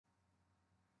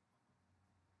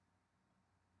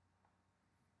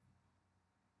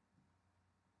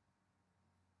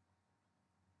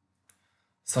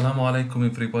Assalamu alaikum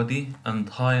everybody, and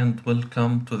hi and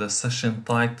welcome to the session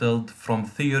titled From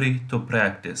Theory to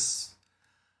Practice.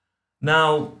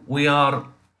 Now we are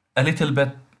a little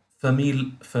bit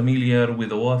familiar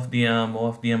with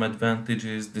OFDM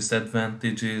advantages,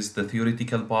 disadvantages, the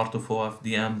theoretical part of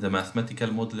OFDM, the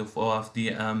mathematical model of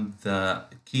OFDM, the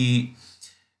key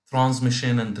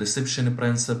transmission and reception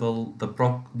principle, the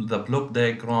block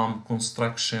diagram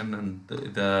construction and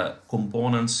the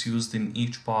components used in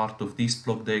each part of these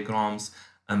block diagrams,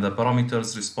 and the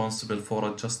parameters responsible for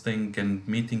adjusting and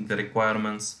meeting the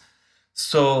requirements.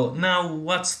 So now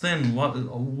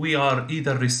we are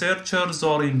either researchers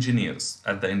or engineers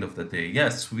at the end of the day.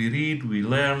 Yes, we read, we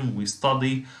learn, we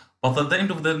study, but at the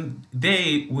end of the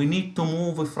day, we need to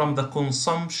move from the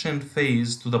consumption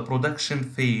phase to the production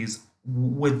phase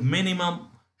with minimum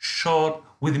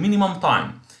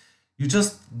time. You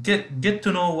just get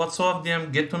to know what's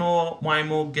OFDM, get to know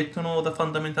MIMO, get to know the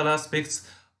fundamental aspects.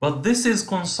 But this is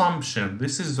consumption,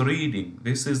 this is reading,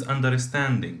 this is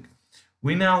understanding.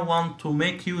 We now want to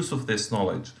make use of this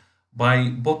knowledge by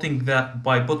putting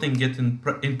it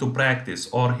into practice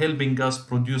or helping us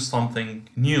produce something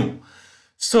new.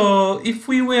 So if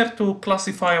we were to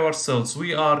classify ourselves,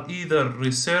 we are either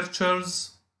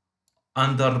researchers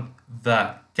under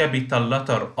the capital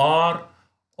letter R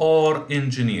or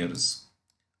engineers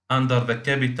under the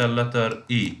capital letter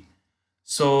E.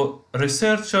 So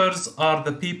researchers are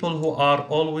the people who are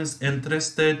always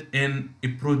interested in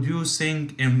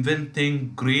producing,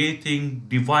 inventing, creating,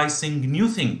 devising new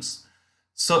things.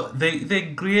 So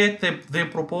they create, they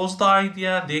propose the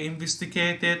idea, they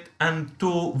investigate it, and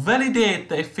to validate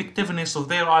the effectiveness of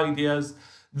their ideas,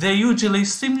 they usually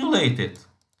simulate it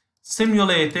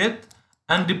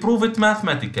and prove it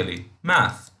mathematically.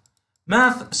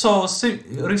 So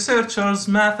researchers,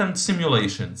 math and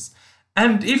simulations.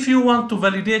 And if you want to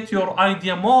validate your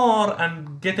idea more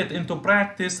and get it into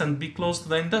practice and be close to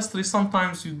the industry,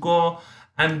 sometimes you go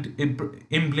and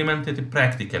implement it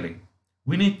practically.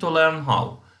 We need to learn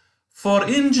how. For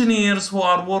engineers who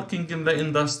are working in the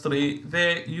industry,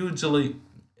 they usually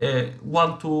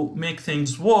want to make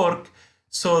things work,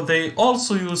 so they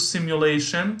also use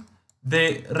simulation.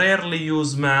 They rarely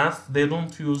use math. They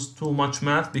don't use too much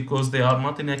math because they are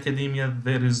not in academia.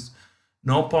 There is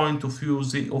no point of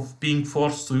being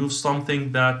forced to use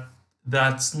something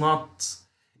that's not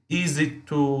easy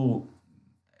to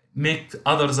make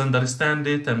others understand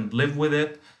it and live with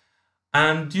it.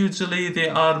 And usually they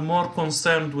are more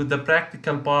concerned with the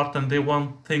practical part, and they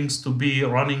want things to be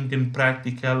running in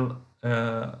practical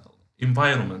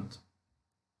environment,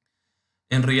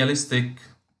 in realistic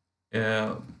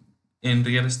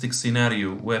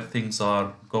scenario where things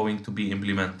are going to be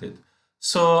implemented.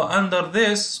 So under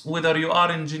this, whether you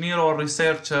are engineer or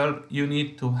researcher, you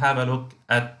need to have a look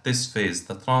at this phase,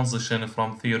 the transition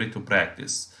from theory to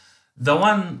practice. The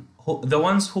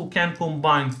ones who can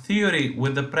combine theory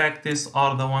with the practice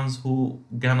are the ones who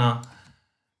gonna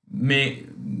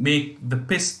make the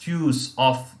best use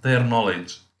of their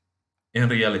knowledge in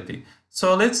reality.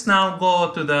 So let's now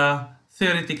go to the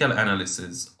theoretical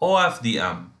analysis,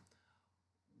 OFDM.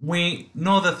 We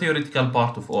know the theoretical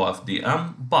part of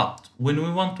OFDM, but when we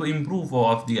want to improve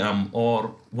OFDM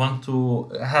or want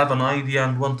to have an idea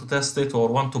and want to test it or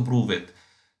want to prove it.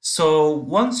 So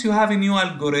once you have a new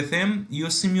algorithm,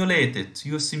 you simulate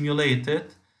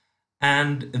it,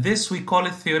 and this we call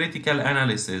it theoretical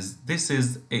analysis. This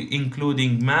is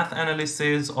including math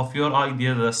analysis of your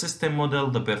idea, the system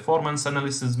model, the performance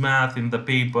analysis math in the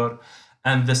paper,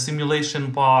 and the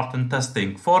simulation part and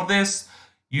testing. For this,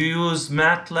 you use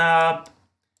MATLAB,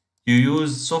 you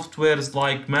use softwares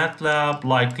like MATLAB,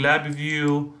 like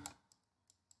LabVIEW,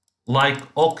 like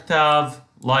Octave,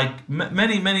 like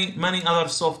many other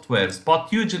softwares.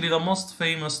 But usually the most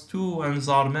famous two ones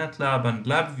are MATLAB and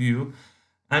LabVIEW,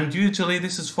 and usually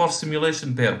this is for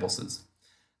simulation purposes.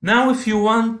 Now if you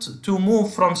want to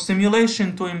move from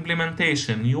simulation to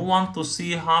implementation, you want to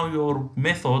see how your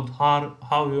method,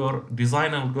 how your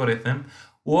design algorithm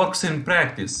works in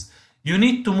practice, you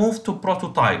need to move to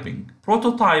prototyping.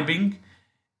 Prototyping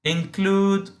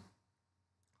include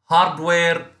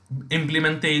hardware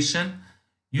implementation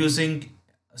using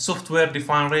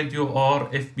software-defined radio or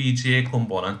FPGA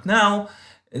component. Now,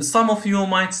 some of you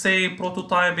might say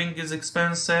prototyping is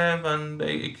expensive and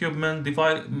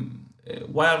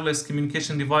wireless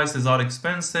communication devices are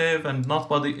expensive and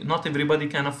not everybody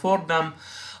can afford them.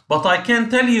 But I can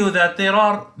tell you that there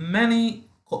are many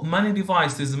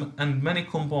devices and many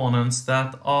components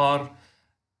that are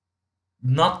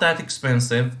not that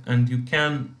expensive, and you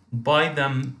can buy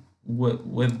them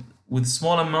with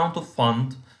small amount of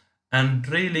fund and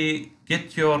really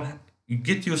get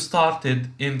get you started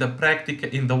in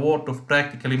the world of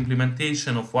practical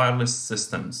implementation of wireless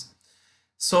systems.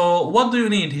 So what do you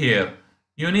need here?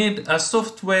 You need a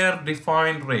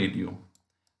software-defined radio.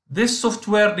 This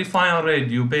software-defined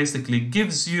radio basically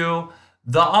gives you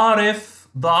the RF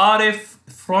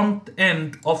front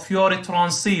end of your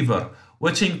transceiver,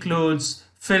 which includes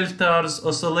filters,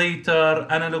 oscillator,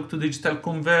 analog to digital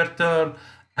converter,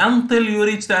 until you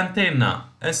reach the antenna.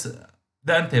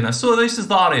 So this is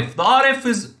the RF. The RF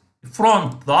is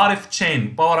front, the RF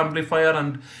chain, power amplifier,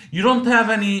 and you don't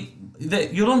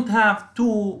have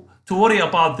to worry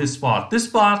about this part. This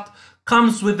part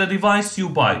comes with the device you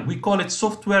buy. We call it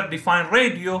software-defined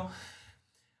radio.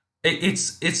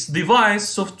 It's device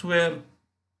software.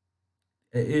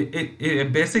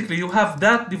 Basically, you have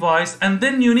that device, and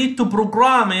then you need to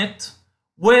program it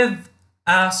with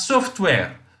a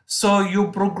software. So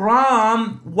you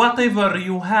program whatever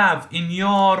you have in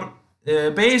your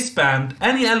baseband,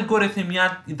 any algorithm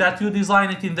that you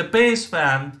design it in the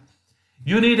baseband.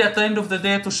 You need at the end of the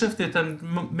day to shift it and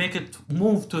make it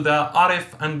move to the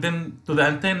RF and then to the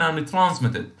antenna and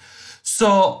transmit it.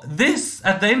 So this,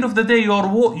 at the end of the day,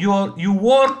 you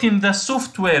work in the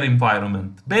software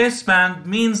environment. Baseband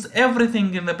means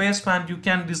everything in the baseband you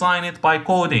can design it by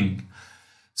coding.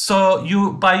 So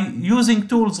by using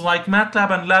tools like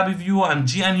MATLAB and LabVIEW and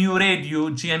GNU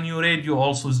Radio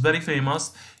also is very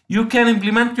famous, you can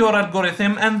implement your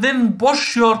algorithm and then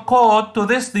push your code to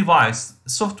this device,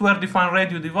 software-defined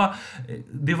radio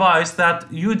device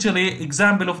that usually,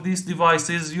 example of these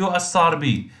devices,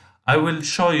 USRB. I will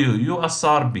show you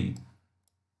USRB.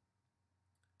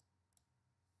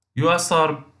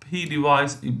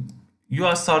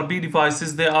 USRB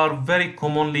devices, they are very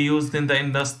commonly used in the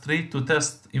industry to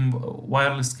test in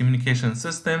wireless communication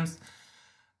systems.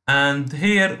 And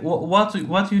here,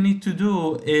 what you need to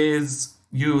do is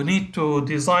you need to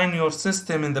design your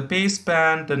system in the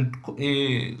baseband and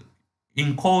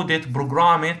encode it,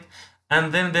 program it,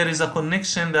 and then there is a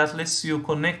connection that lets you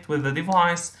connect with the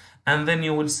device, and then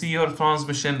you will see your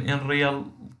transmission in real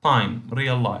time,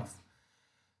 real life.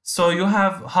 So you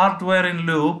have hardware in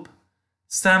loop,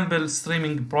 sample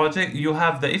streaming project, you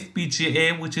have the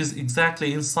FPGA, which is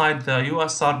exactly inside the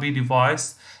USRB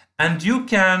device, and you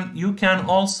can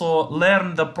also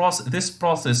learn this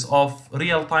process of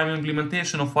real-time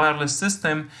implementation of wireless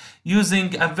system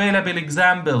using available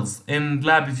examples in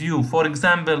LabVIEW. For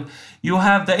example, you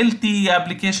have the LTE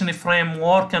application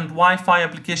framework and Wi-Fi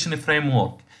application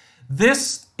framework.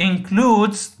 This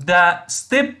includes the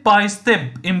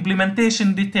step-by-step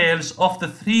implementation details of the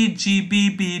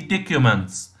 3GPP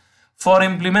documents for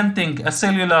implementing a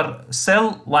cellular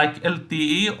cell like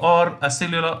LTE or a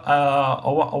cellular a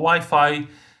Wi-Fi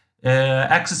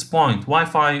access point,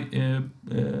 Wi-Fi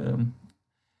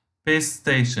base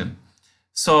station.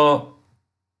 So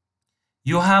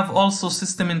you have also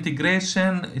system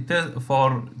integration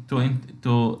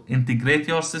to integrate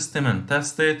your system and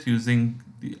test it using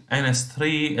the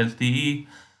NS3, LTE.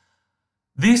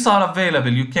 These are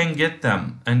available, you can get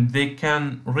them, and they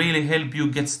can really help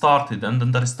you get started and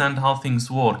understand how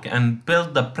things work and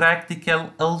build the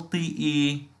practical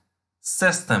LTE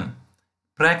system,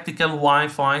 practical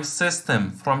Wi-Fi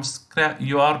system from scratch.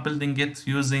 You are building it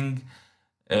using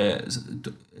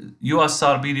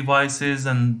USRB devices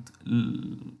and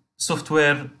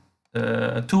software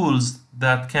tools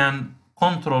that can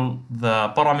control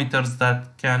the parameters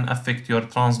that can affect your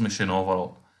transmission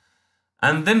overall.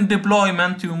 And then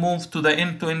deployment, you move to the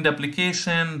end-to-end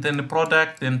application, then the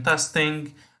product, then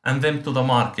testing, and then to the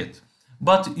market.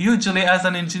 But usually as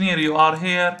an engineer, you are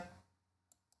here.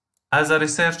 As a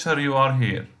researcher, you are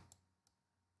here.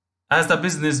 As the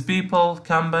business people,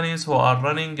 companies who are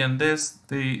running and this,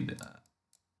 they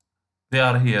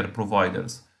are here,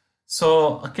 providers.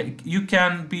 So you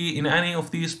can be in any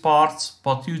of these parts,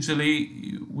 but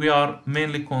usually we are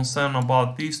mainly concerned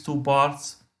about these two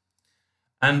parts.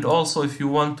 And also, if you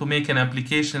want to make an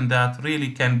application that really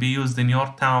can be used in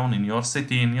your town, in your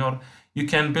city, you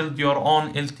can build your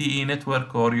own LTE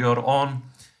network or your own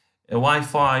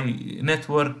Wi-Fi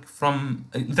network from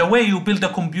the way you build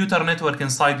a computer network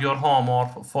inside your home or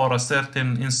for a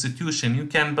certain institution. You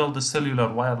can build a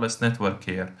cellular wireless network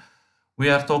here.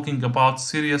 We are talking about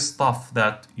serious stuff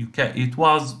that you can. It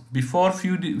was before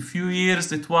few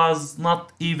years. It was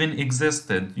not even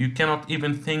existed. You cannot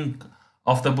even think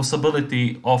of the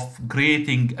possibility of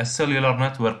creating a cellular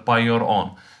network by your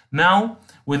own. Now,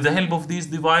 with the help of these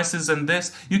devices and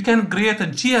this, you can create a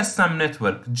GSM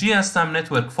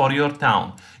network for your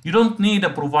town. You don't need a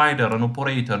provider, an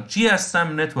operator.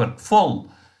 GSM network full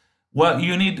Well,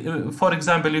 you need, for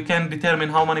example, you can determine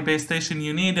how many base stations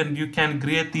you need, and you can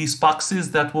create these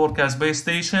boxes that work as base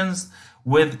stations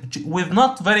with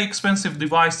not very expensive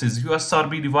devices,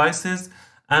 USRB devices.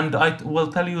 And I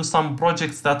will tell you some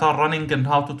projects that are running and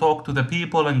how to talk to the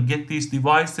people and get these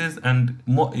devices and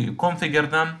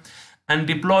configure them and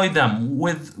deploy them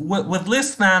with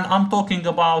less than, I'm talking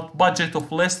about budget of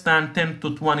less than $10,000 to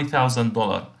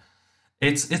 $20,000.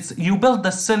 It's you build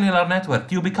the cellular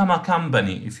network, you become a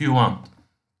company if you want.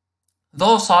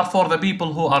 Those are for the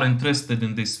people who are interested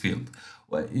in this field.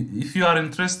 If you are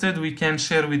interested, we can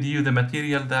share with you the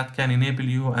material that can enable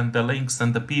you and the links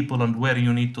and the people and where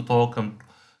you need to talk and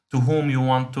to whom you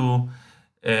want to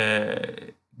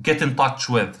get in touch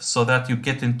with so that you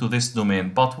get into this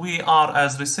domain. But we are,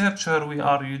 as researcher, we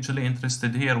are usually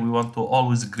interested here. We want to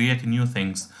always create new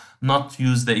things, not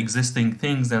use the existing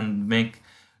things and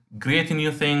create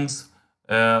new things,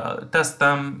 test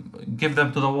them, give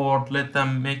them to the world, let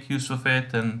them make use of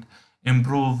it and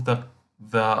improve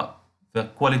the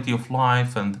quality of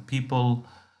life and the people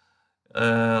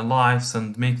lives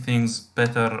and make things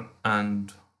better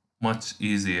and much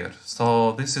easier.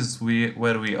 So this is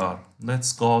where we are.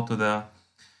 Let's go to the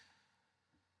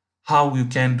how you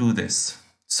can do this.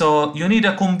 So you need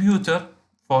a computer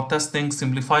for testing,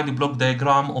 simplified block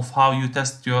diagram of how you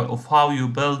test how you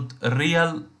build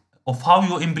how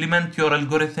you implement your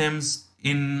algorithms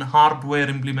in hardware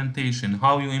implementation,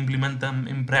 how you implement them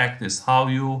in practice, how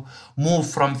you move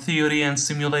from theory and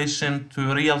simulation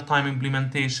to real-time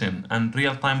implementation and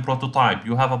real-time prototype.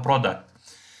 You have a product.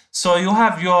 So you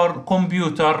have your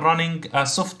computer running a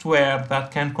software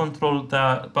that can control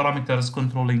the parameters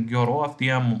controlling your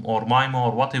OFDM or MIMO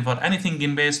or whatever, anything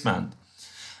in baseband.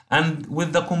 And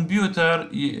with the computer,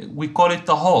 we call it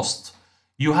the host.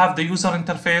 You have the user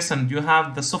interface and you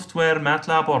have the software,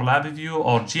 MATLAB or LabVIEW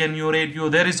or GNU Radio.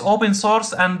 There is open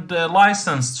source and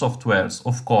licensed softwares,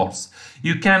 of course.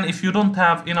 You can, if you don't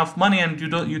have enough money and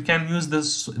you can use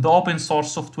the open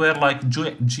source software like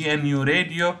GNU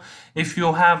Radio. If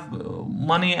you have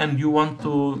money and you want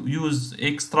to use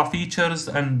extra features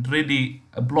and ready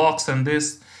blocks and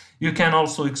this, you can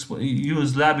also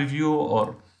use LabVIEW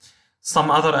or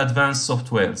some other advanced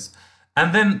softwares.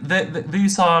 And then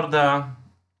these are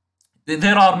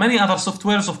there are many other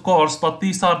softwares, of course, but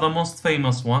these are the most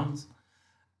famous ones.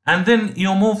 And then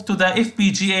you move to the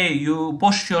FPGA. You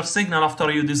push your signal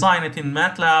after you design it in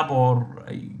MATLAB or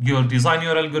you design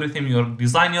your algorithm, you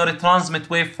design your transmit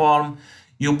waveform.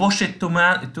 You push it to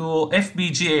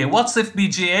FPGA. What's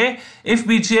FPGA?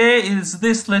 FPGA is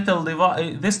this little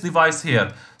device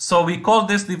here. So we call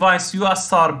this device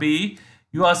USRB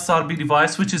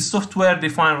device, which is software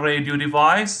defined radio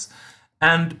device.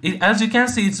 And as you can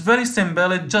see, it's very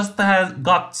simple. It just has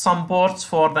got some ports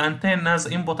for the antennas,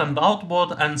 input and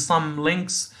output, and some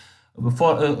links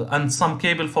for and some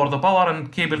cable for the power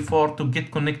and cable to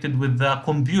get connected with the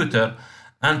computer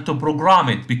and to program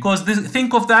it. Because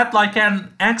think of that like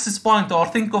an access point, or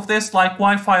think of this like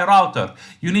Wi-Fi router.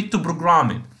 You need to program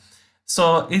it.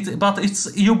 So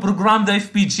you program the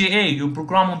FPGA, you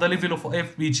program on the level of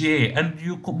FPGA, and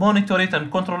you monitor it and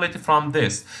control it from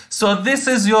this. So this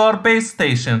is your base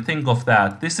station, think of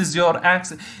that. This is your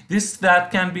access, that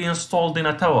can be installed in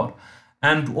a tower.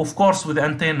 And of course with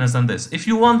antennas and this. If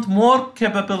you want more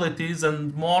capabilities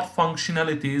and more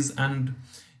functionalities and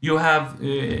you have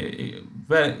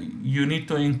you need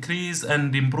to increase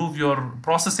and improve your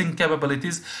processing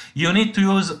capabilities, you need to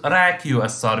use rack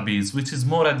USRBs, which is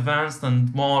more advanced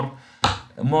and more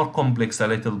complex a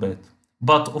little bit,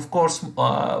 but of course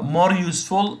more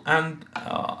useful and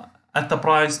at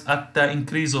the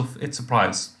increase of its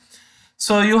price.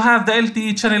 So you have the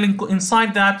LTE channeling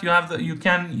inside that. You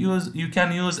can use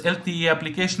LTE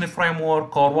application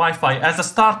framework or Wi-Fi as a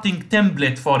starting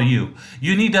template for you.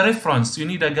 You need a reference, you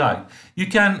need a guide. You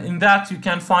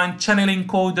can find channeling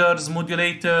coders,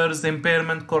 modulators,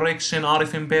 impairment correction,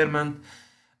 RF impairment.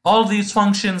 All these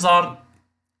functions are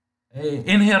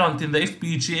inherent in the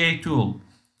FPGA tool.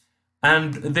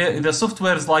 And the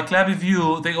softwares like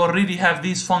LabVIEW, they already have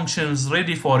these functions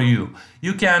ready for you.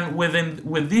 You can,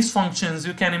 with these functions,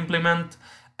 you can implement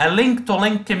a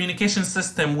link-to-link communication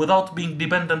system without being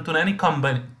dependent on any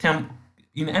company,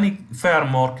 in any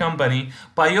firm or company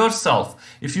by yourself.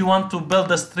 If you want to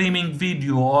build a streaming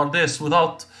video or this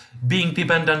without being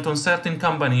dependent on certain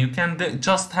company, you can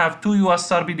just have two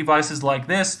USRB devices like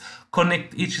this,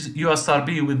 connect each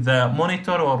USRB with the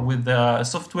monitor or with the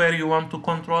software you want to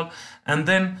control, and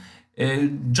then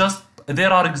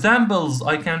there are examples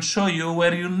I can show you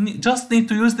where you just need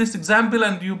to use this example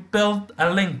and you build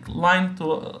a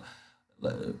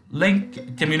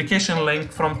communication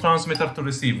link from transmitter to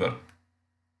receiver.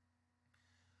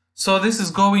 So this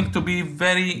is going to be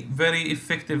very, very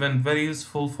effective and very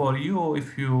useful for you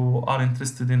if you are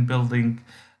interested in building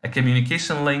a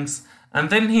communication links. And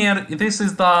then here, this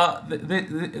is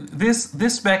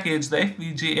this package, the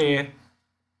FPGA,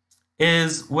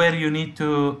 is where you need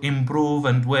to improve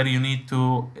and where you need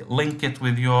to link it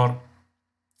with your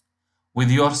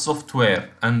software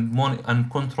and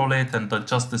control it and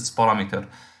adjust its parameter.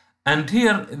 And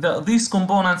here, these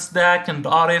components, DAC and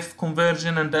RF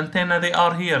conversion and antenna, they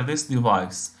are here, this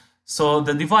device. So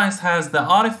the device has the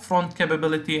RF front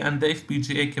capability and the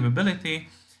FPGA capability,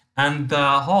 and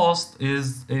the host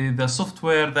is the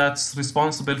software that's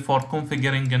responsible for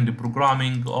configuring and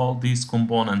programming all these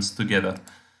components together.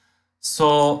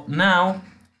 So now,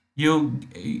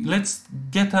 let's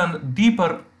get a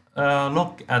deeper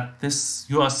look at this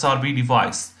USRB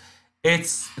device.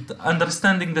 It's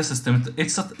understanding the system.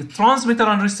 It's a transmitter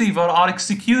and receiver are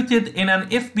executed in an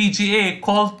FPGA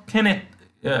called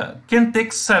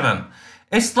Kintex 7.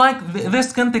 It's like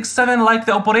this Kintex 7, like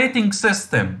the operating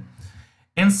system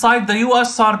inside the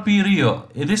USRB Rio.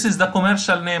 This is the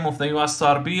commercial name of the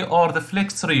USRB, or the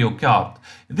Flex Rio card.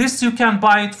 This you can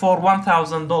buy it for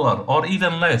 $1,000 or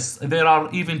even less. There are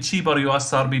even cheaper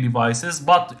USRB devices,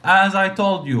 but as I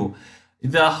told you,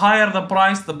 the higher the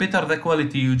price, the better the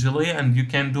quality usually, and you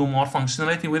can do more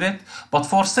functionality with it. But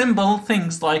for simple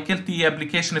things like LTE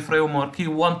application framework, you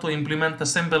want to implement a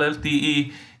simple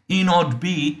LTE eNode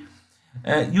B,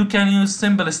 you can use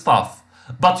simple stuff.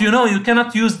 But you know, you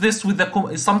cannot use this with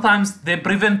sometimes they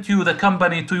prevent you, the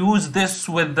company, to use this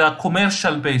with the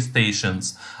commercial base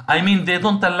stations. I mean, they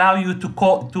don't allow you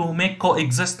to make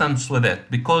coexistence with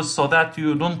it, because so that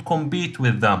you don't compete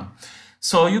with them.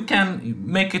 So you can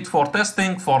make it for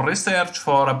testing, for research,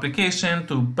 for application,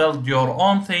 to build your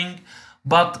own thing.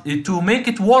 But to make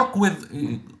it work with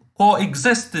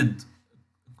coexisted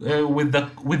with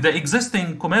the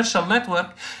existing commercial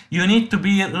network, you need to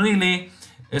be really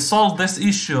solve this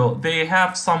issue. They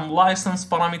have some license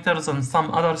parameters and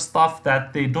some other stuff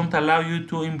that they don't allow you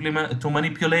to implement, to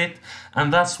manipulate,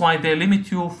 and that's why they limit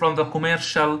you from the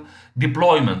commercial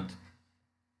deployment.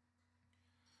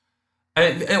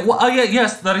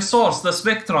 Yes, the resource, the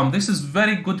spectrum. This is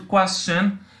very good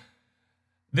question.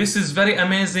 This is very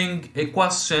amazing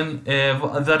question.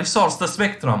 The resource, the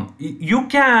spectrum.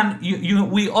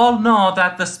 We all know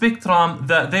that the spectrum,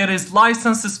 there is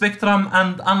licensed spectrum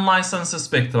and unlicensed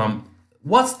spectrum.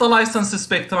 What's the licensed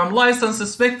spectrum? Licensed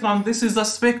spectrum, this is a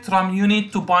spectrum you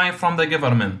need to buy from the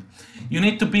government. You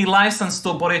need to be licensed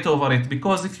to operate over it,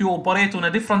 because if you operate on a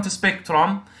different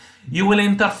spectrum, you will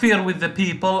interfere with the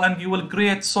people and you will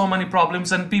create so many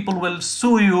problems, and people will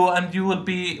sue you and you will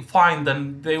be fined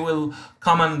and they will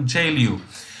come and jail you.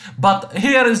 But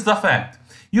here is the fact.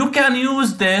 You can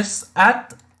use this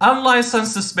at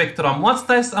unlicensed spectrum. What's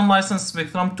this unlicensed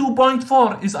spectrum?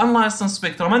 2.4 is unlicensed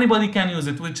spectrum. Anybody can use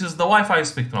it, which is the Wi-Fi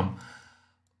spectrum.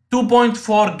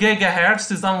 2.4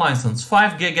 gigahertz is unlicensed.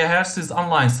 5 gigahertz is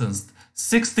unlicensed.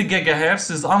 60 gigahertz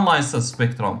is unlicensed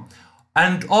spectrum.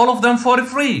 And all of them for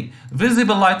free.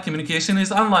 Visible light communication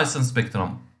is unlicensed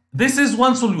spectrum. This is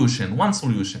one solution.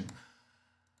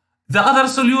 The other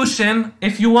solution,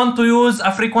 if you want to use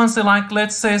a frequency like,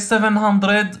 let's say,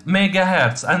 700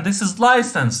 megahertz, and this is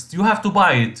licensed, you have to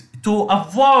buy it. To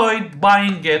avoid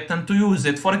buying it and to use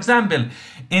it, for example,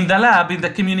 in the lab, in the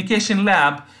communication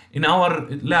lab, in our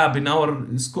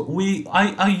school,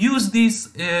 I use these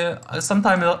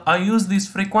sometimes I use these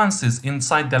frequencies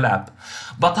inside the lab.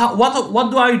 But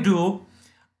what do?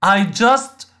 I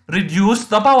just reduce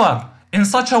the power in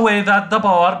such a way that the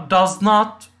power does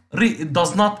not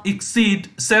exceed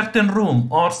certain room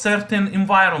or certain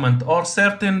environment or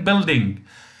certain building.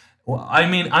 I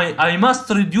mean, I must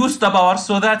reduce the power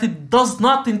so that it does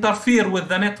not interfere with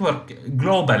the network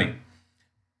globally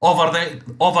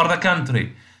over the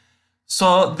country.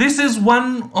 So this is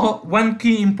one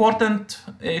key important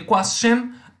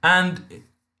question, and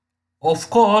of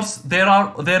course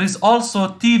there is also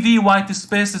TV white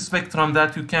space spectrum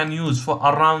that you can use for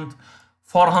around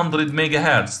 400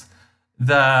 megahertz.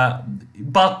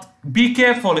 But be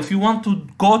careful if you want to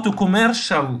go to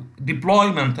commercial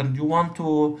deployment and you want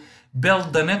to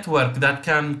build the network that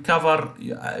can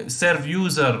serve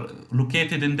user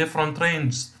located in different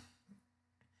ranges,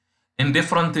 in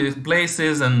different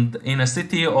places and in a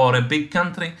city or a big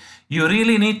country. You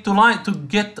really need to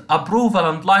get approval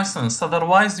and license,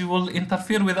 otherwise you will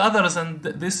interfere with others and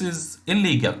this is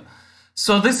illegal.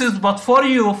 So this is, but for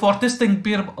you, for testing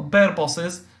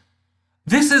purposes,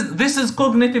 this is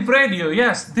cognitive radio.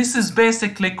 Yes, this is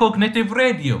basically cognitive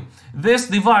radio. This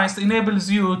device enables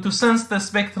you to sense the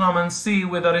spectrum and see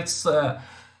whether it's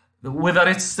whether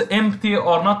it's empty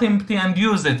or not empty, and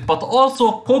use it. But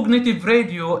also cognitive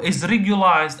radio is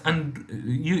regularized, and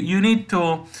you need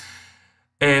to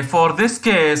for this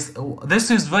case,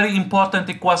 this is very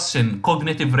important question.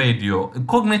 Cognitive radio.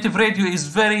 Cognitive radio is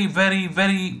very, very,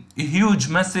 very huge,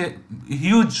 massive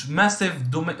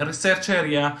research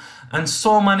area, and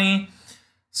so many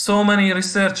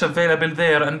research available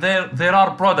there. And there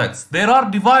are products. There are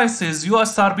devices,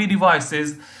 USRB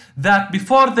devices, that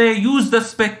before they use the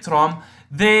spectrum,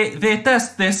 they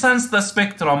sense the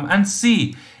spectrum and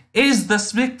see, is the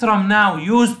spectrum now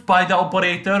used by the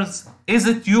operators? Is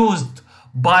it used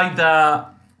by the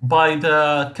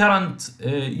current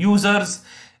users,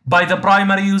 by the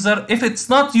primary user? If it's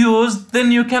not used,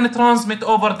 then you can transmit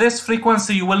over this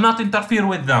frequency. You will not interfere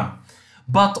with them.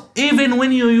 But even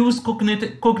when you use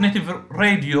cognitive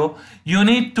radio, you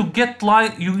need to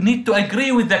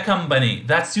agree with the company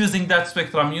that's using that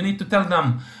spectrum. You need to tell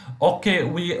them, okay,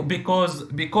 because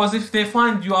if they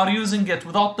find you are using it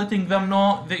without letting them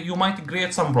know, that you might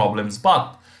create some problems.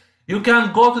 But you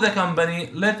can go to the company,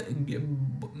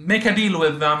 make a deal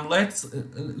with them.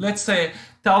 Let's say,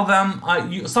 tell them,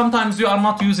 sometimes you are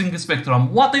not using the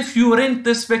spectrum. What if you rent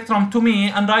the spectrum to me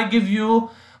and I give you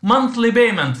monthly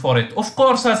payment for it? Of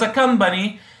course, as a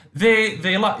company,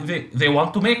 they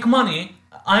want to make money.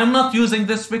 I am not using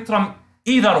the spectrum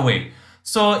either way.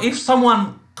 So if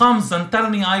someone comes and tell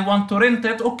me I want to rent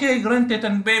it, okay, rent it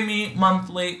and pay me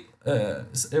monthly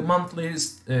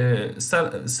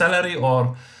salary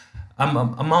or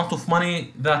amount of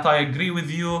money that I agree with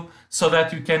you, so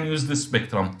that you can use the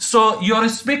spectrum. So your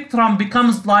spectrum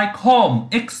becomes like home,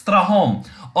 extra home,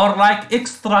 or like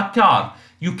extra car.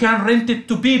 You can rent it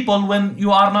to people when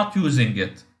you are not using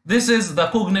it. This is the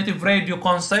cognitive radio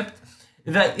concept.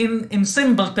 That in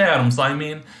simple terms, I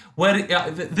mean, where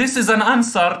this is an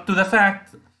answer to the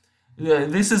fact.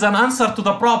 This is an answer to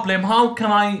the problem. How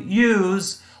can I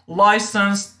use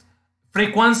licensed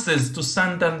frequencies to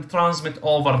send and transmit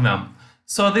over them?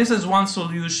 So this is one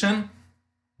solution.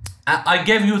 I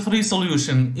gave you three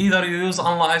solutions. Either you use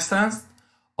unlicensed,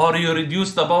 or you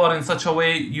reduce the power in such a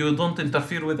way you don't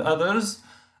interfere with others,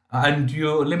 and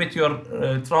you limit your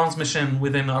transmission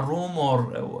within a room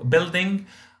or building,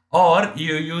 or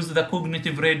you use the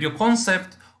cognitive radio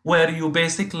concept, where you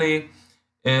basically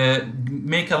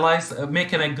make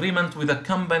an agreement with a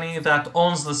company that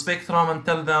owns the spectrum and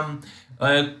tell them,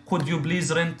 could you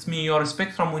please rent me your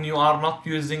spectrum when you are not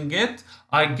using it?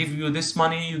 I give you this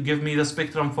money, you give me the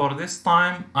spectrum for this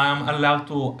time. I am allowed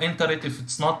to enter it if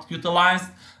it's not utilized,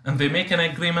 and they make an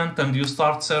agreement, and you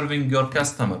start serving your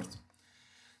customers.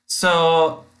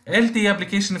 So LTE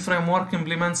application framework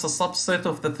implements a subset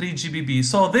of the 3GPP.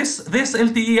 So this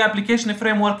LTE application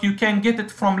framework, you can get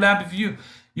it from LabVIEW.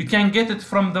 You can get it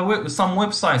from some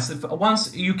websites.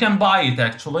 Once you can buy it,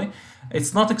 actually.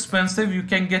 It's not expensive. You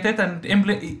can get it, and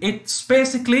it's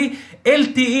basically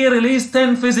LTE release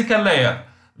 10 physical layer.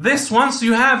 This, once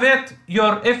you have it,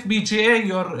 your FPGA,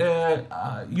 your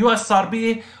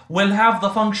USRB will have the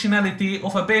functionality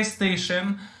of a base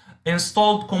station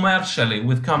installed commercially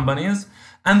with companies.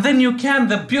 And then you can,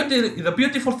 the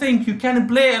beautiful thing, you can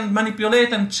play and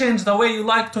manipulate and change the way you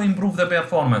like to improve the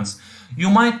performance. You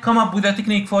might come up with a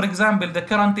technique. For example, the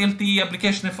current LTE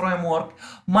application framework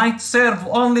might serve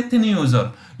only 10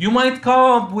 users. You might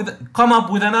come up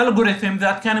with an algorithm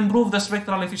that can improve the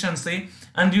spectral efficiency,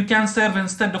 and you can serve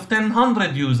instead of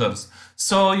 100 users.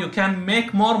 So you can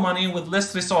make more money with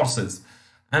less resources.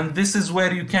 And this is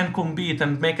where you can compete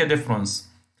and make a difference.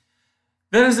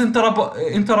 There is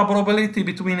interoperability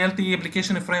between LTE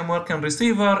application framework and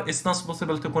receiver. It's not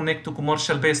possible to connect to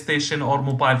commercial base station or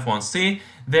mobile phone. See,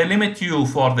 they limit you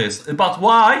for this. But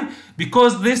why?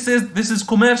 Because this is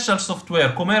commercial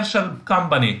software, commercial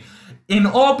company. In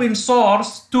open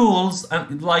source tools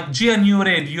like GNU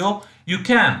Radio, you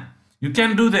can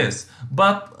do this.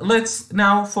 But let's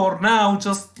for now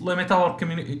just limit our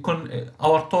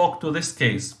talk to this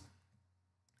case.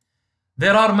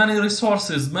 There are many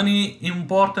resources, many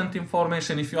important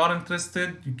information. If you are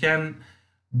interested, you can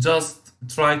just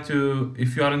try to,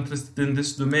 if you are interested in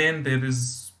this domain, there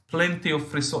is plenty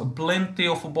of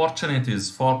opportunities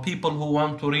for people who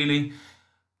want to really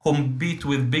compete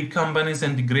with big companies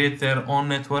and create their own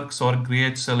networks or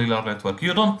create cellular network.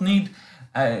 You don't need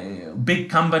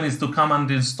big companies to come and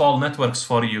install networks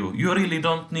for you. You really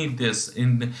don't need this.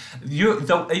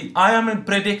 I am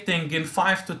predicting in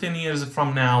 5 to 10 years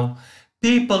from now,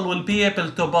 people will be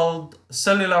able to build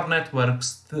cellular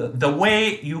networks the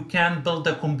way you can build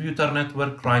a computer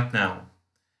network right now.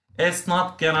 It's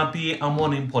not gonna be a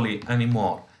monopoly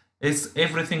anymore.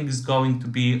 Everything is going to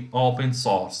be open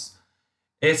source.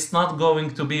 It's not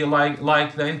going to be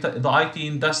like the IT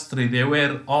industry. They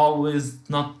were always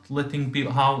not letting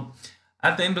people how.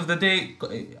 At the end of the day,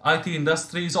 IT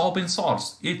industry is open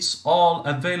source. It's all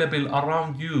available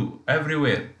around you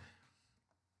everywhere.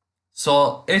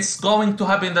 So it's going to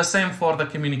happen the same for the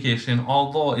communication,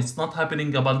 although it's not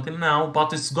happening up until now,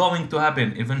 but it's going to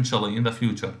happen eventually in the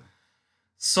future.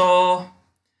 So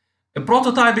a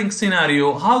prototyping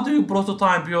scenario, how do you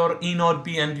prototype your eNode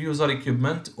B and user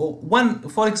equipment? One,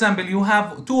 for example, you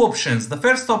have two options. The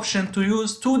first option to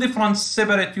use two different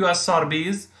separate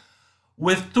USRBs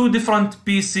with two different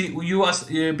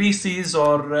PCs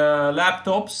or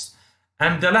laptops,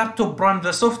 and the laptop runs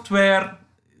the software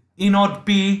eNode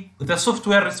B, the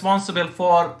software responsible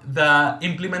for the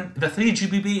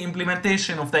 3GPP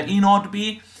implementation of the eNode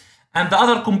B, and the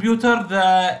other computer,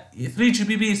 the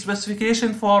 3GPP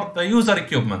specification for the user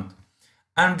equipment.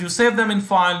 And you save them in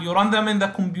file, you run them in the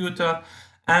computer,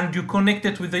 and you connect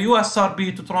it with the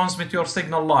USRB to transmit your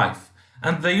signal live.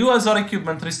 And the user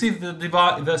equipment receives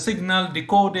the signal,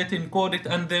 decode it, encode it,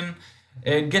 and then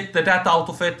get the data out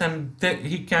of it, and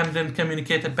he can then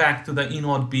communicate it back to the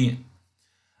eNode B.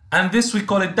 And this we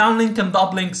call it downlink and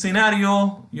uplink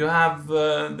scenario. You have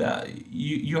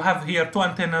you have here two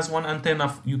antennas. One antenna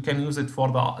you can use it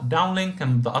for the downlink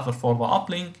and the other for the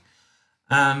uplink.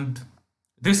 And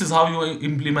this is how you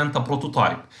implement a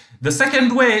prototype. The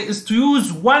second way is to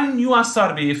use one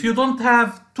USRB. If you don't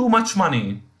have too much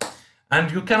money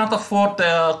and you cannot afford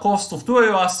the cost of two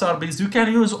USRBs, you can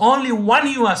use only one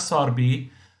USRB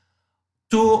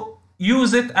to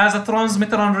use it as a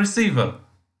transmitter and receiver.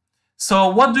 So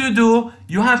what do?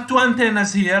 You have two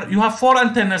antennas here. You have four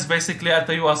antennas basically at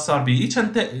the USRB.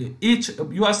 Each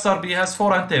USRB has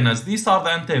four antennas. These are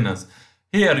the antennas.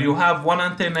 Here you have one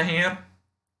antenna here.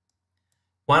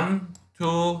 1,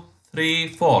 2, 3,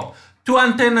 4. Two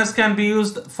antennas can be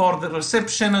used for the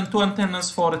reception and two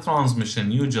antennas for the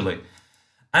transmission usually.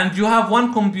 And you have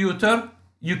one computer.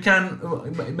 You can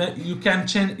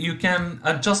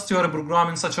adjust your program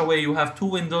in such a way you have two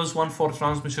windows, one for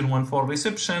transmission, one for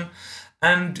reception,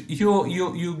 and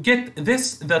you get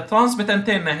the transmit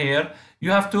antenna here.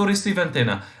 You have two receive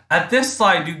antenna. At this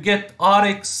side you get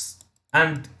RX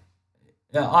and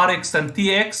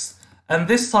TX, and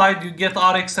this side you get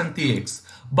RX and TX.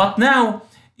 But now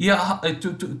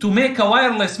to make a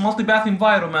wireless multipath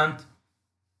environment,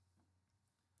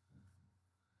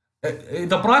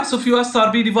 the price of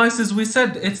USRB devices, we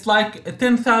said it's like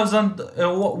 $10,000,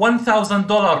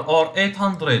 $1,000 or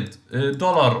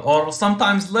 $800 or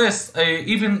sometimes less.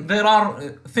 Even there are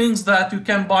things that you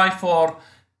can buy for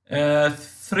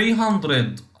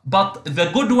 $300, but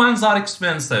the good ones are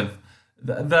expensive.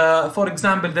 For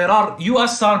example, there are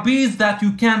USRBs that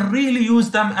you can really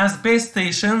use them as base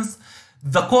stations.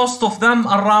 The cost of them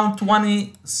around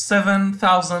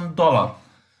 $27,000.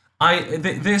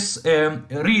 This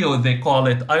Rio they call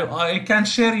it. I can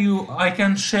share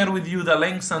with you the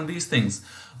links and these things,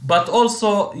 but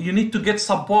also you need to get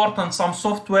support on some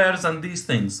softwares and these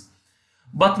things.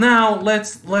 But now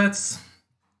let's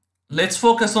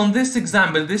focus on this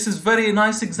example. This is very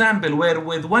nice example where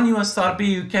with one USRB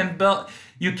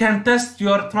you can test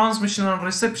your transmission and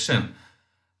reception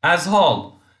as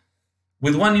whole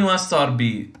with one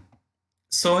USRB.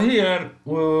 So here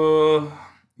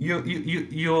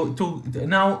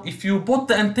now if you put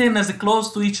the antennas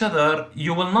close to each other,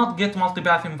 you will not get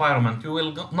multipath environment. You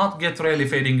will not get really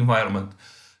fading environment.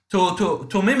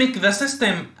 To mimic the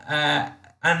system and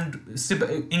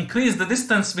increase the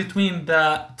distance between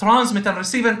the transmit and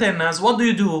receive antennas, what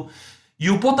do?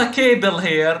 You put a cable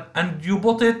here and you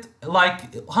put it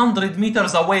like 100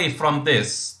 meters away from the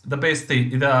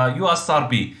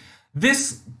USRB.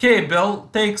 This cable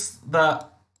takes the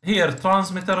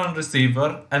transmitter and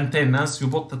receiver antennas. You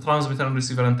put the transmitter and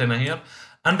receiver antenna here,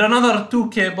 and another two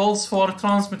cables for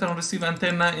transmitter and receiver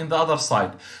antenna in the other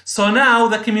side. So now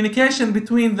the communication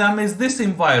between them is this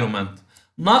environment,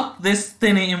 not this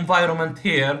tiny environment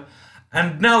here.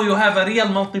 And now you have a real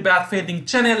multipath fading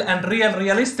channel and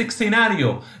realistic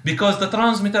scenario, because the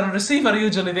transmitter and receiver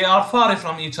usually they are far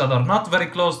from each other, not very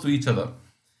close to each other.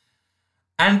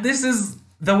 And this is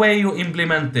the way you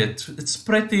implement it. It's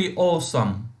pretty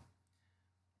awesome.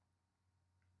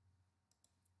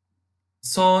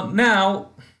 So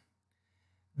now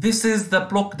this is the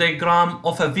block diagram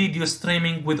of a video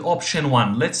streaming with option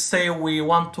 1. Let's say we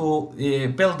want to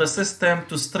build a system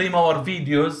to stream our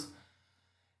videos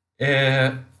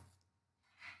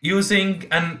using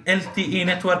an LTE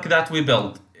network that we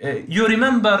built. You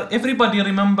remember, everybody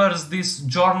remembers this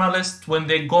journalist when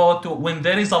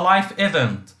there is a live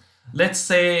event. Let's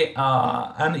say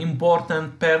an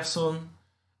important person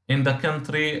in the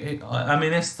country, a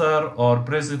minister or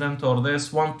president or this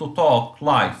want to talk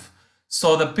live. So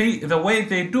the way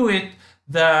they do it,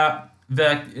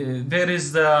 there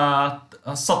is the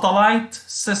satellite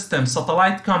system,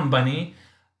 satellite company.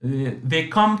 They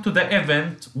come to the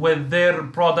event with their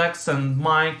products and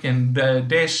mic and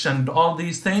dish and all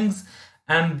these things,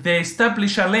 and they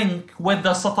establish a link with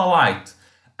the satellite.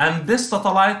 And this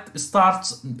satellite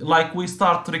starts, like we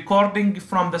start recording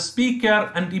from the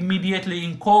speaker and immediately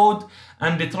encode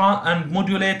and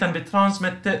modulate and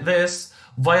transmit this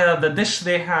via the dish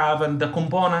they have and the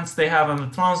components they have and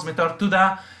the transmitter to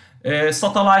the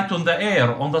satellite on the air,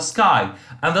 on the sky.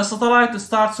 And the satellite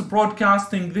starts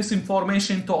broadcasting this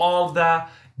information to all the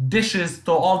dishes,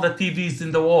 to all the TVs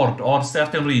in the world or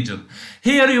certain region.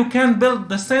 Here you can build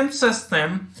the same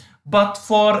system, but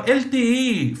for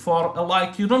LTE, for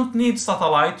like, you don't need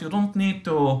satellite, you don't need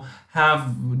to have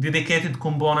dedicated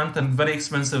component and very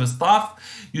expensive stuff.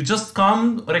 You just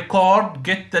come, record,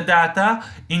 get the data,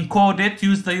 encode it,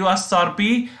 use the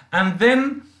USRP, and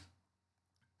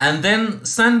then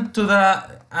send to the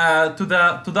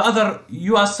other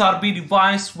USRP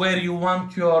device where you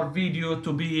want your video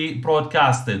to be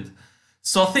broadcasted.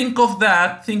 So think of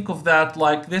that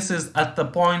like this is at the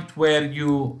point where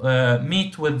you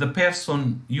meet with the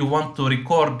person you want to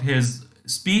record his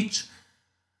speech,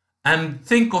 and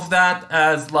think of that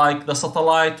as like the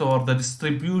satellite or the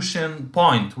distribution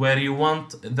point where you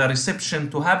want the reception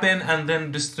to happen and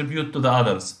then distribute to the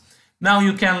others. Now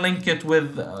you can link it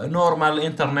with normal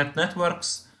internet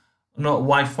networks,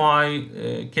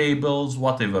 Wi-Fi, cables,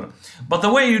 whatever. But the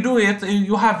way you do it,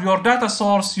 you have your data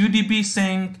source, UDP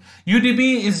sync.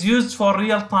 UDP is used for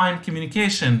real-time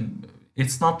communication.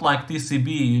 It's not like TCP.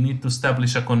 You need to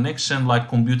establish a connection like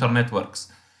computer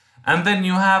networks. And then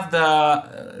you have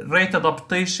the rate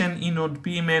adaptation,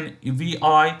 eNodeB, main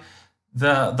VI,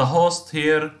 the host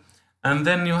here. And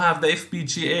then you have the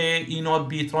FPGA,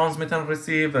 eNodeB, transmit and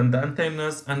receive, and the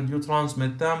antennas, and you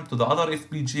transmit them to the other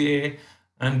FPGA.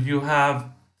 And you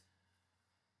have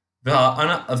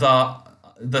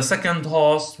the second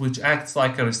host, which acts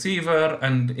like a receiver,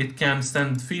 and it can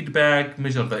send feedback,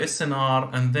 measure the SNR,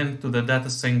 and then to the data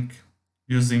sync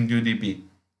using UDP.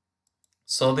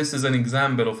 So this is an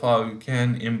example of how you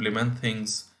can implement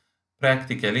things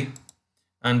practically,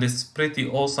 and it's pretty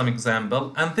awesome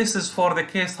example. And this is for the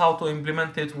case how to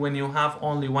implement it when you have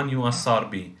only one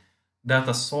USRP,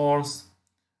 data source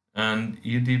and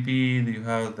UDP. You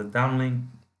have the downlink,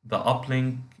 the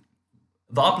uplink.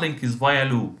 The uplink is via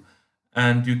loop,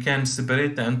 and you can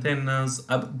separate the antennas.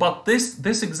 But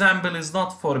this example is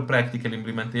not for practical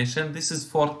implementation. This is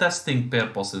for testing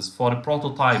purposes, for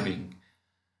prototyping.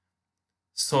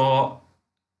 So,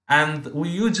 and we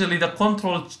usually, the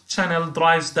control channel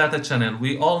drives data channel.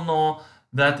 We all know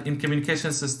that in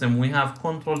communication system, we have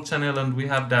control channel and we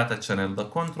have data channel. The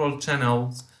control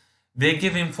channels, they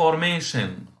give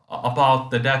information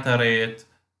about the data rate,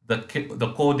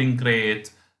 the coding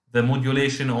rate, the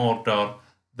modulation order,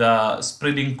 the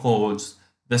spreading codes,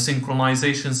 the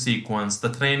synchronization sequence, the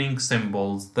training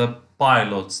symbols, the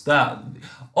pilots,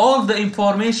 all the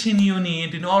information you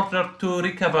need in order to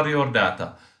recover your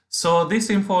data. So this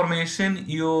information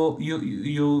you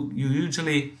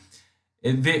usually,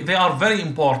 they are very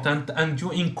important, and you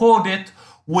encode it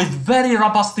with very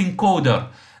robust encoder.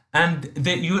 And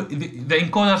the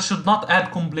encoder should not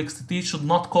add complexity, should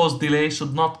not cause delay,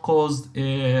 should not cause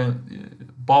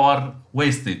power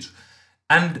wastage.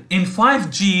 And in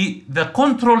 5G, the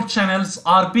control channels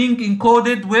are being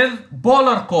encoded with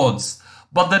polar codes,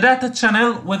 but the data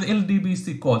channel with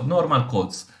LDBC code, normal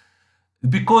codes,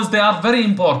 because they are very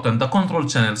important, the control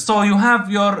channels. So you have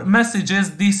your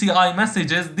messages, DCI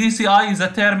messages. DCI is a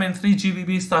term in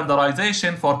 3GPP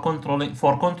standardization for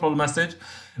control message.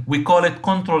 We call it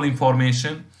control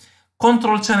information.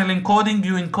 Control channel encoding,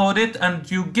 you encode it and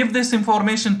you give this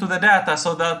information to the data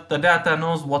so that the data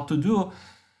knows what to do.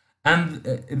 And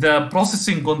the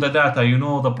processing on the data, you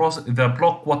know, the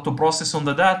block what to process on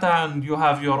the data, and you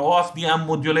have your OFDM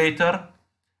modulator.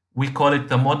 We call it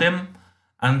the modem.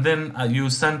 And then you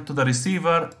send to the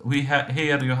receiver.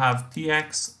 Here you have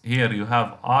TX, here you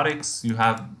have RX, you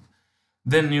have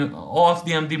then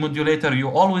OFDM demodulator. You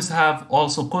always have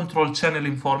also control channel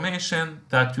information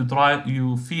that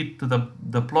you feed to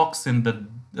the blocks in the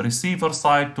receiver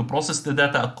side to process the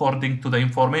data according to the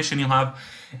information you have.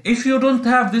 If you don't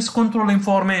have this control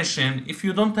information,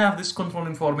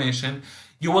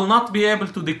 you will not be able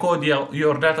to decode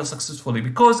your data successfully,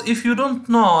 because if you don't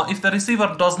know, if the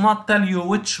receiver does not tell you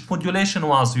which modulation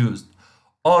was used,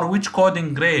 or which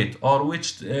coding rate, or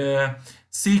which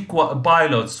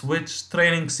pilots, which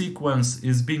training sequence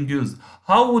is being used.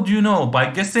 How would you know?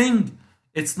 By guessing,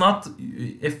 it's not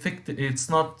effective, it's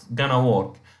not gonna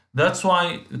work. That's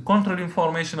why control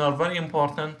information are very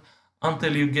important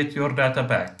until you get your data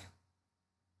back.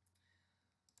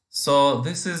 So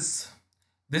this is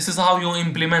how you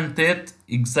implement it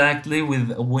exactly.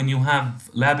 With when you have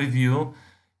LabVIEW,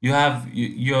 you have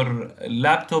your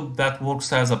laptop that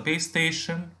works as a base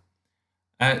station,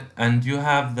 and you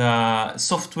have the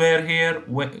software here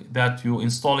that you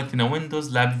install it in a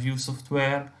Windows LabVIEW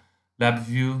software.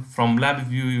 LabVIEW, from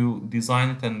LabVIEW you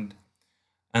design it,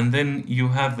 and then you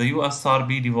have the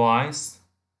USRB device,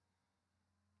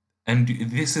 and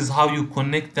this is how you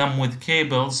connect them with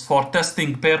cables for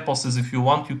testing purposes. If you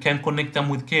want, you can connect them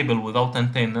with cable without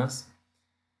antennas.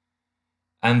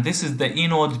 And this is the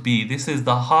eNode B. This is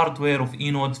the hardware of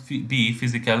eNode B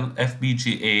physical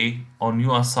FPGA on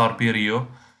USRB Rio.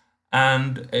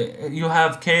 And you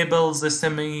have cables,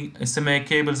 SMA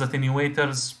cables,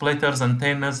 attenuators, splitters,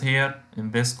 antennas here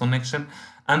in this connection.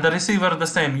 And the receiver the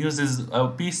same, uses a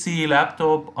PC,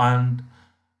 laptop, and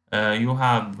you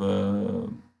have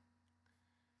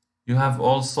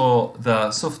also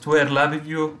the software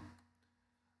LabVIEW,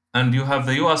 and you have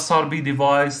the USRB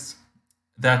device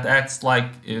that acts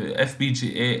like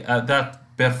FPGA,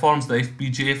 that performs the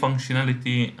FPGA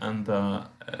functionality, and the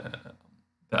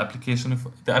application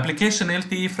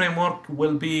LTE framework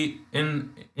will be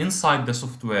inside the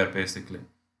software basically.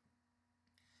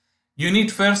 You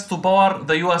need first to power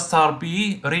the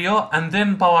USRB Rio and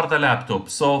then power the laptop.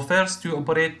 So first you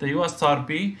operate the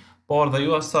USRB, power the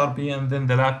USRB, and then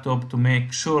the laptop to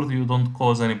make sure you don't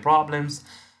cause any problems.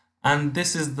 And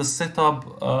this is the setup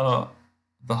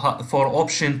for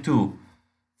option 2.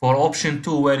 For option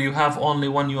 2, where you have only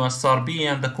one USRB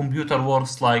and the computer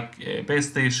works like a base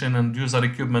station and user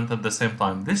equipment at the same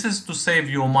time. This is to save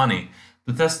you money,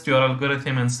 to test your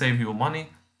algorithm and save you money.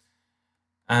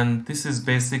 And this is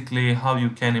basically how you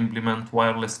can implement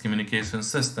wireless communication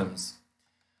systems.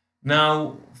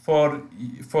 Now,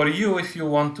 for you, if you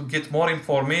want to get more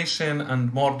information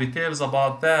and more details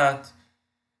about that,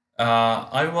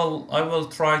 I will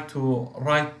try to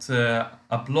write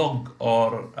a blog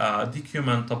or a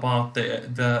document about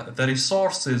the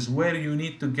resources where you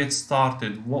need to get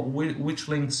started, which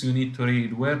links you need to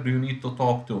read, where do you need to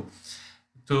talk to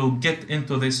get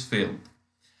into this field.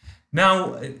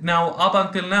 Now up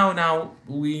until now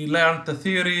we learned the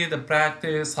theory, the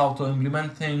practice, how to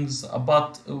implement things,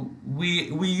 but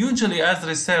we usually, as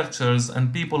researchers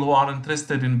and people who are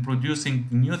interested in producing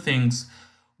new things,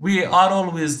 we are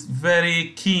always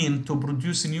very keen to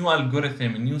produce a new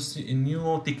algorithm,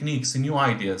 new techniques, new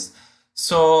ideas.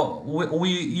 So we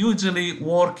usually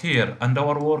work here, and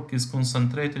our work is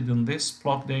concentrated in this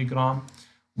block diagram.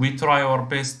 We try our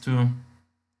best to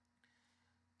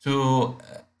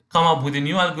come up with a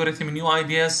new algorithm, new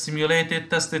ideas, simulate it,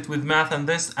 test it with math and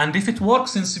this. And if it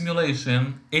works in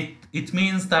simulation, it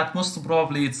means that most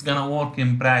probably it's gonna work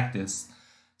in practice.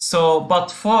 So,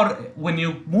 but for when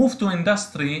you move to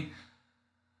industry,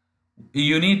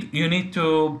 you need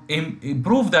to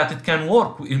prove that it can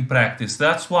work in practice.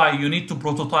 That's why you need to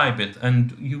prototype it,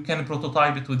 and you can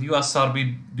prototype it with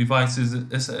USRB devices,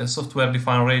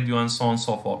 software-defined radio, and so on and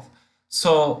so forth.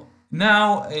 So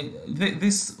now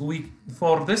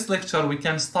for this lecture we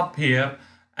can stop here,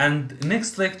 and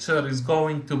next lecture is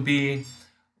going to be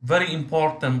very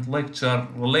important lecture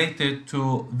related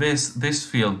to this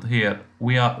field here.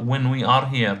 When we are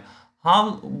here,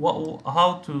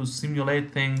 how to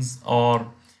simulate things or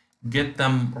get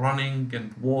them running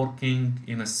and working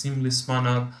in a seamless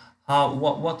manner.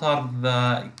 What are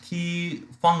the key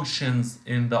functions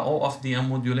in the OFDM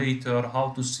modulator? How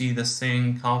to see the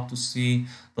sync, how to see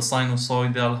the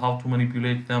sinusoidal, how to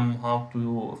manipulate them, how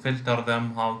to filter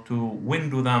them, how to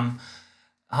window them,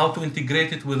 how to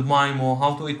integrate it with MIMO,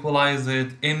 how to equalize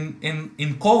it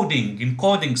in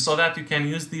coding, so that you can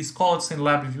use these codes in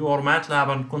LabVIEW or MATLAB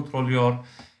and control your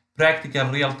practical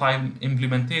real-time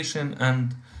implementation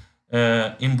and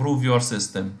improve your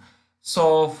system.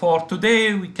 So for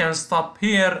today we can stop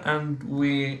here, and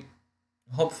we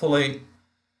hopefully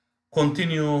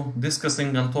continue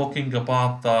discussing and talking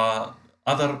about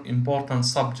other important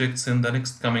subjects in the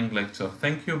next coming lecture.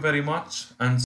 Thank you very much, and